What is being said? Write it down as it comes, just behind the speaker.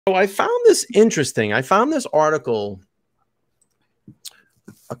So I found this interesting. I found this article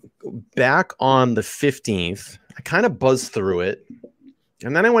back on the 15th. I kind of buzzed through it.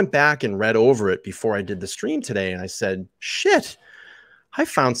 And then I went back and read over it before I did the stream today. And I said, shit, I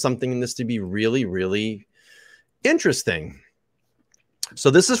found something in this to be really, really interesting. So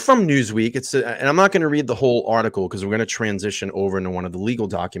this is from Newsweek. And I'm not going to read the whole article because we're going to transition over into one of the legal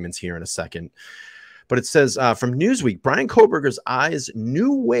documents here in a second. But it says from Newsweek, Brian Kohberger's eyes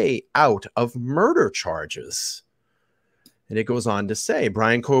new way out of murder charges. And it goes on to say,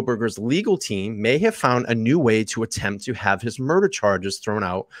 Brian Kohberger's legal team may have found a new way to attempt to have his murder charges thrown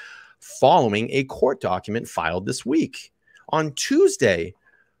out following a court document filed this week. On Tuesday,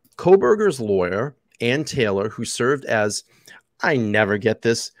 Kohberger's lawyer, Ann Taylor, who served as, I never get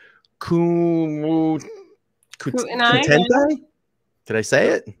this, Kootenai? Did I say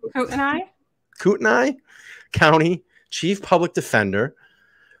it? Kootenai County Chief Public Defender,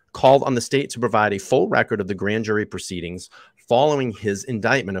 called on the state to provide a full record of the grand jury proceedings following his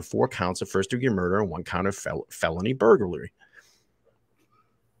indictment of 4 counts of first-degree murder and 1 count of felony burglary.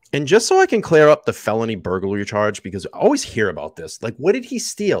 And just so I can clear up the felony burglary charge, because I always hear about this. Like, what did he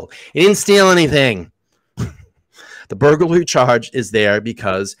steal? He didn't steal anything. The burglary charge is there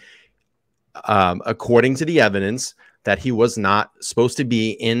because, according to the evidence, that he was not supposed to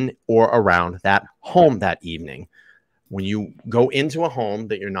be in or around that home that evening. When you go into a home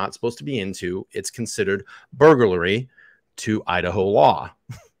that you're not supposed to be into, it's considered burglary to Idaho law.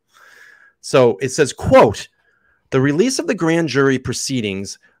 So it says, quote, the release of the grand jury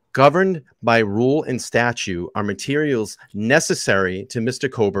proceedings governed by rule and statute are materials necessary to Mr.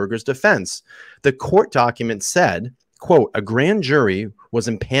 Kohberger's defense. The court document said, quote, a grand jury was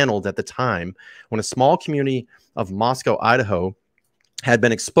impaneled at the time when a small community of Moscow, Idaho, had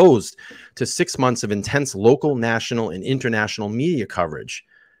been exposed to 6 months of intense local, national, and international media coverage.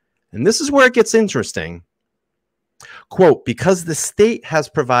 And this is where it gets interesting. Quote, because the state has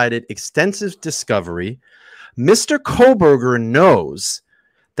provided extensive discovery, Mr. Kohberger knows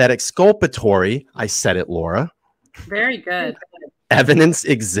that exculpatory, I said it, Laura. Very good. Evidence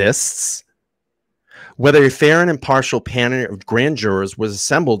exists. Whether a fair and impartial panel of grand jurors was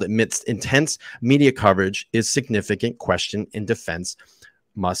assembled amidst intense media coverage is a significant question in defense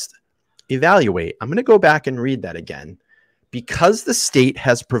must evaluate. I'm going to go back and read that again. Because the state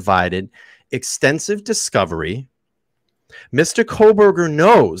has provided extensive discovery, Mr. Kohberger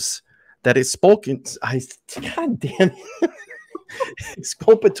knows that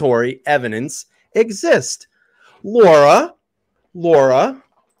exculpatory evidence exists. Laura.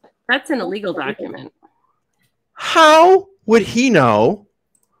 That's an illegal document. How would he know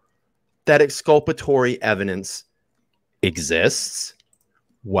that exculpatory evidence exists?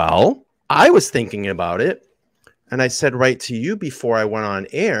 Well, I was thinking about it, and I said right to you before I went on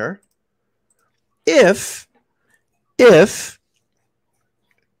air, if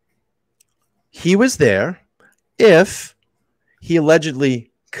he was there, if he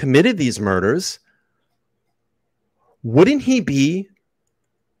allegedly committed these murders, wouldn't he be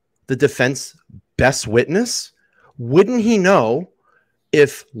the defense best witness? Wouldn't he know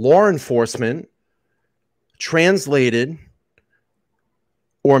if law enforcement translated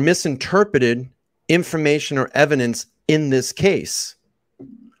or misinterpreted information or evidence in this case?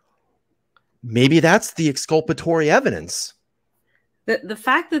 Maybe that's the exculpatory evidence. The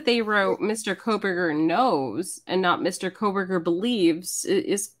fact that they wrote Mr. Kohberger knows and not Mr. Kohberger believes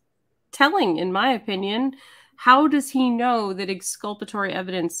is telling, in my opinion. How does he know that exculpatory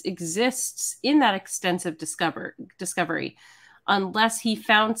evidence exists in that extensive discovery unless he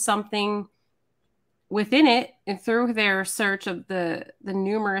found something within it and through their search of the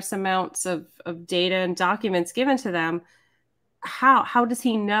numerous amounts of data and documents given to them? How does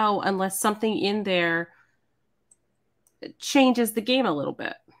he know unless something in there changes the game a little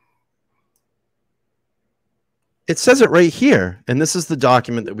bit? It says it right here, and this is the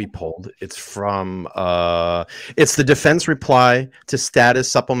document that we pulled. It's from, it's the defense reply to status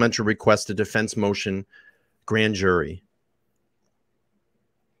supplementary request to defense motion grand jury.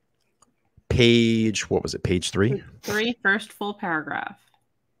 Page, what was it, page 3? 3, first full paragraph.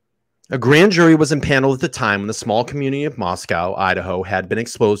 A grand jury was impaneled at the time when the small community of Moscow, Idaho, had been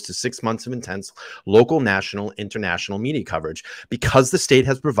exposed to 6 months of intense local, national, international media coverage. Because the state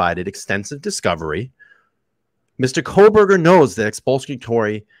has provided extensive discovery, Mr. Kohberger knows that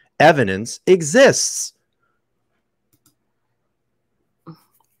exculpatory evidence exists.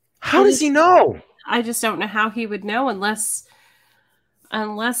 How does he know? I just don't know how he would know unless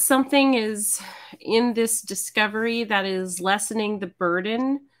something is in this discovery that is lessening the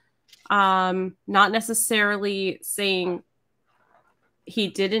burden. Not necessarily saying he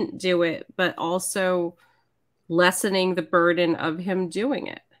didn't do it, but also lessening the burden of him doing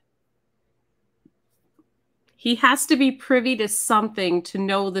it. He has to be privy to something to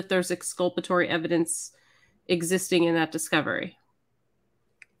know that there's exculpatory evidence existing in that discovery.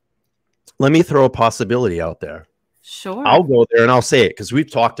 Let me throw a possibility out there. Sure. I'll go there and I'll say it because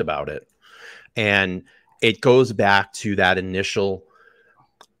we've talked about it. And it goes back to that initial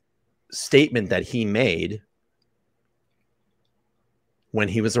statement that he made when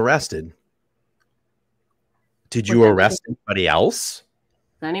he was arrested. Did you arrest anybody else?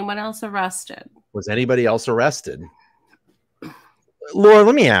 Was anyone else arrested? Was anybody else arrested? Laura,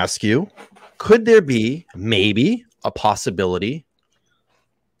 let me ask you, could there be maybe a possibility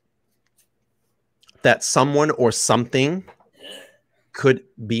that someone or something could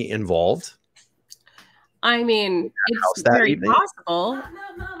be involved? I mean, it's very possible.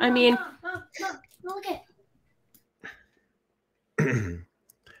 I mean, look at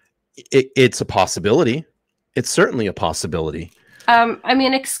it's a possibility. It's certainly a possibility. I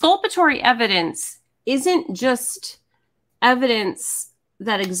mean, exculpatory evidence isn't just evidence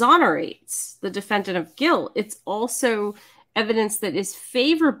that exonerates the defendant of guilt. It's also evidence that is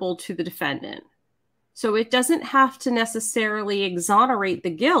favorable to the defendant. So it doesn't have to necessarily exonerate the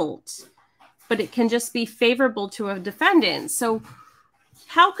guilt, but it can just be favorable to a defendant. So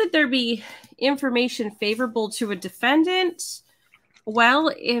how could there be information favorable to a defendant?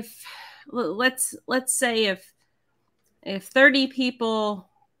 Well, if let's say if 30 people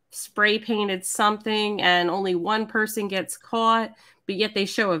spray painted something and only one person gets caught, but yet they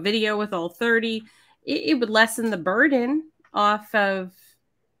show a video with all 30, it would lessen the burden off of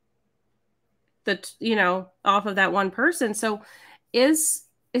off of that one person. So is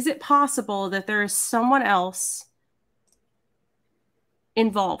it possible that there is someone else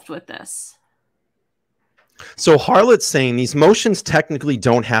involved with this? So Harlot's saying these motions technically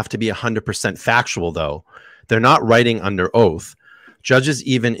don't have to be 100% factual, though. They're not writing under oath. Judges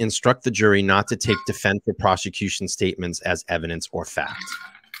even instruct the jury not to take defense or prosecution statements as evidence or fact.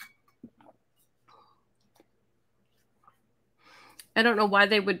 I don't know why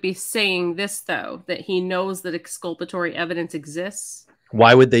they would be saying this, though, that he knows that exculpatory evidence exists.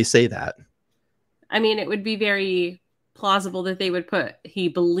 Why would they say that? I mean, it would be very plausible that they would put, he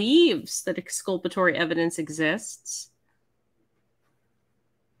believes that exculpatory evidence exists.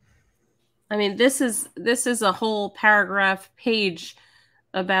 I mean, this is a whole paragraph page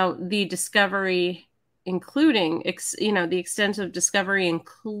about the discovery, including, the extent of discovery,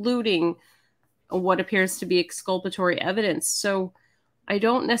 including what appears to be exculpatory evidence. So I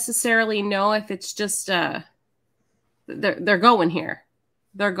don't necessarily know if it's just they're going here.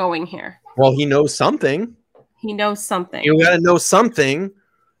 They're going here. Well, he knows something. He knows something. You got to know something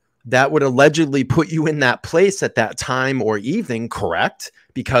that would allegedly put you in that place at that time or evening, correct?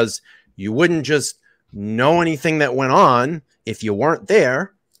 Because you wouldn't just know anything that went on if you weren't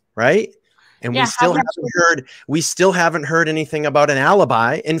there, right? And yeah, we still haven't heard anything about an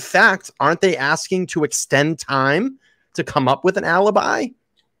alibi. In fact, aren't they asking to extend time to come up with an alibi?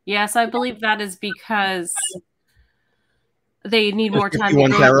 Yes, I believe that is because they need more time.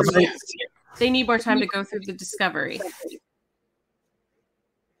 They need more time to go through the discovery.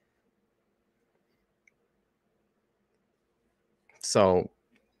 So,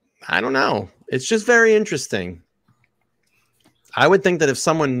 I don't know. It's just very interesting. I would think that if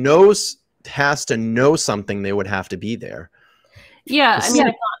someone has to know something, they would have to be there. Yeah, I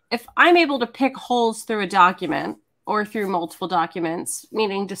mean, if I'm able to pick holes through a document or through multiple documents,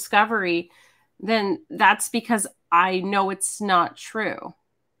 meaning discovery, then that's because I know it's not true.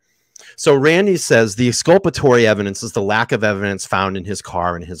 So Randy says the exculpatory evidence is the lack of evidence found in his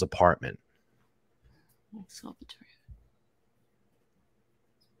car and his apartment. Exculpatory.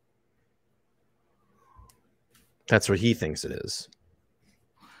 That's what he thinks it is.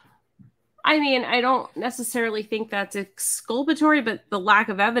 I mean, I don't necessarily think that's exculpatory, but the lack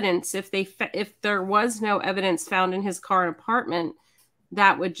of evidence, if there was no evidence found in his car and apartment,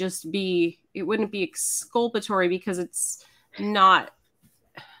 that would just be, it wouldn't be exculpatory because it's not,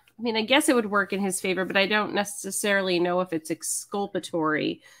 I mean, I guess it would work in his favor, but I don't necessarily know if it's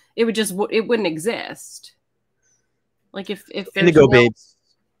exculpatory. It would just, it wouldn't exist. Like if there's Indigo babes.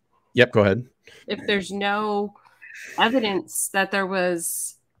 Yep, go ahead. If there's no evidence that there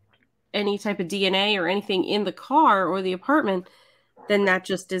was any type of DNA or anything in the car or the apartment, then that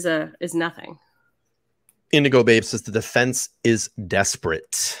just is nothing. Indigo Babe says the defense is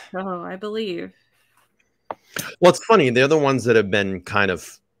desperate. Oh, I believe. Well, it's funny. They're the ones that have been kind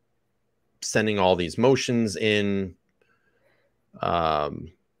of sending all these motions in,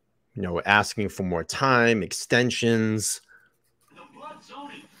 asking for more time, extensions.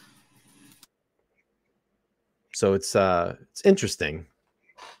 So it's interesting.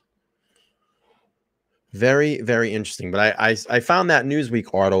 Very, very interesting. But I found that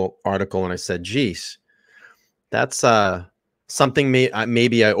Newsweek article and I said, geez, that's something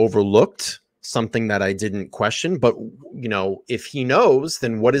maybe I overlooked, something that I didn't question. But, you know, if he knows,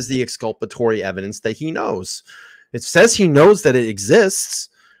 then what is the exculpatory evidence that he knows? It says he knows that it exists.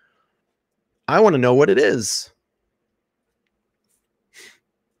 I want to know what it is.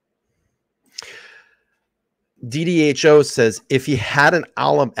 DDHO says if he had an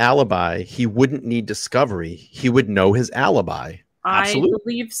alibi, he wouldn't need discovery. He would know his alibi. Absolutely. I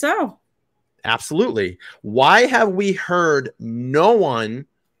believe so. Absolutely. Why have we heard no one,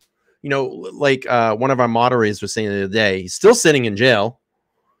 you know, like one of our moderators was saying the other day, he's still sitting in jail.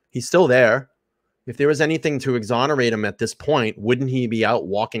 He's still there. If there was anything to exonerate him at this point, wouldn't he be out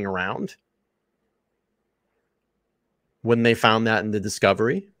walking around? When they found that in the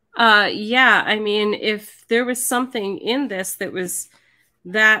discovery? Yeah, I mean, if there was something in this that was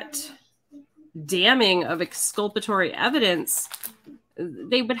that damning of exculpatory evidence,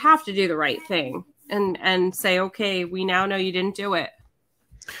 they would have to do the right thing and say, okay, we now know you didn't do it.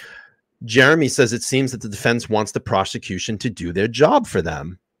 Jeremy says it seems that the defense wants the prosecution to do their job for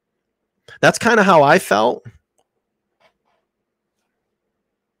them. That's kind of how I felt.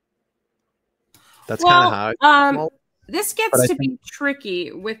 That's kind of how I felt. This gets to be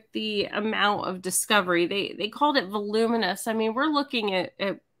tricky with the amount of discovery. They called it voluminous. I mean, we're looking at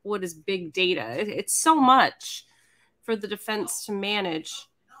what is big data. It's so much for the defense to manage.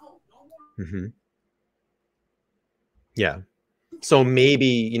 Mm-hmm. Yeah. So maybe,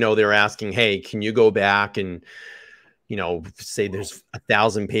 you know, they're asking, hey, can you go back and, you know, say there's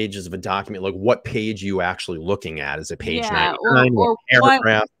 1,000 pages of a document. Like, what page are you actually looking at? Is it page 99? Or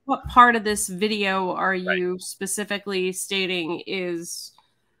paragraph? What part of this video are you specifically stating is,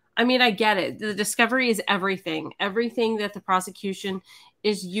 I mean, I get it. The discovery is everything that the prosecution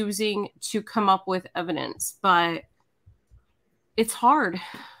is using to come up with evidence, but it's hard.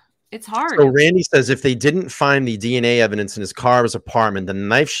 It's hard. So Randy says if they didn't find the DNA evidence in his car or his apartment, the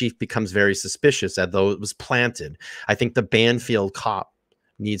knife sheath becomes very suspicious as though it was planted. I think the Banfield cop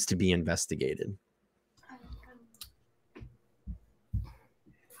needs to be investigated.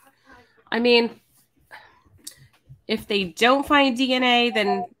 I mean, if they don't find DNA,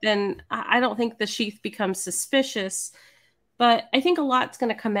 then I don't think the sheath becomes suspicious. But I think a lot's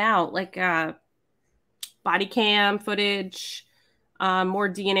going to come out, like body cam footage, more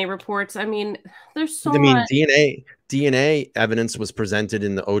DNA reports. I mean, there's so much. DNA evidence was presented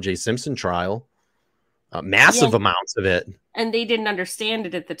in the O.J. Simpson trial, massive amounts of it. And they didn't understand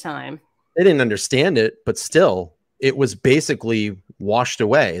it at the time. They didn't understand it, but still, it was basically washed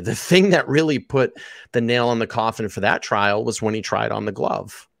away. The thing that really put the nail on the coffin for that trial was when he tried on the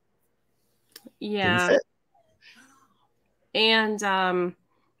glove. Yeah. And, I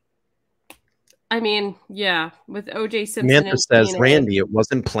mean, yeah, with O.J. Simpson. Samantha says, Randy, it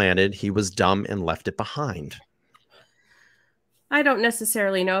wasn't planted. He was dumb and left it behind. I don't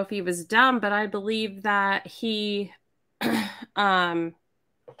necessarily know if he was dumb, but I believe that he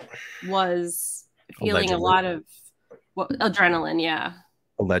was feeling a lot of adrenaline. Yeah.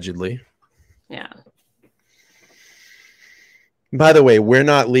 Allegedly. Yeah. By the way, we're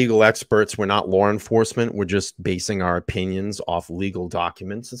not legal experts. We're not law enforcement. We're just basing our opinions off legal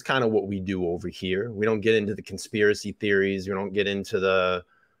documents. It's kind of what we do over here. We don't get into the conspiracy theories. We don't get into the,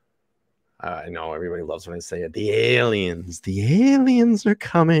 I know everybody loves when I say it, the aliens. The aliens are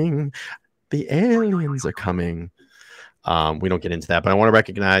coming. The aliens are coming. We don't get into that, but I want to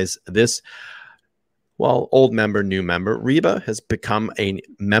recognize this. Well, old member, new member. Reba has become a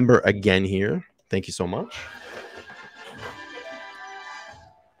member again here. Thank you so much.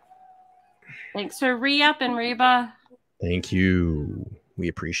 Thanks for re-upping, Reba. Thank you. We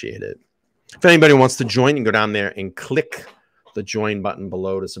appreciate it. If anybody wants to join, you can go down there and click the join button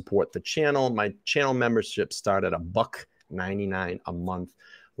below to support the channel. My channel memberships start at $1.99 a month,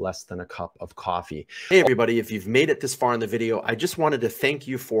 less than a cup of coffee. Hey, everybody, if you've made it this far in the video, I just wanted to thank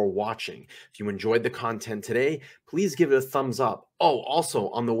you for watching. If you enjoyed the content today, please give it a thumbs up. Oh, also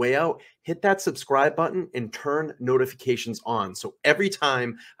on the way out, hit that subscribe button and turn notifications on. So every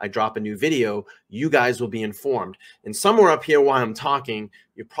time I drop a new video, you guys will be informed. And somewhere up here while I'm talking,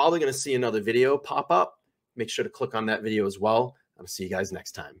 you're probably going to see another video pop up. Make sure to click on that video as well. I'll see you guys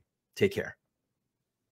next time. Take care.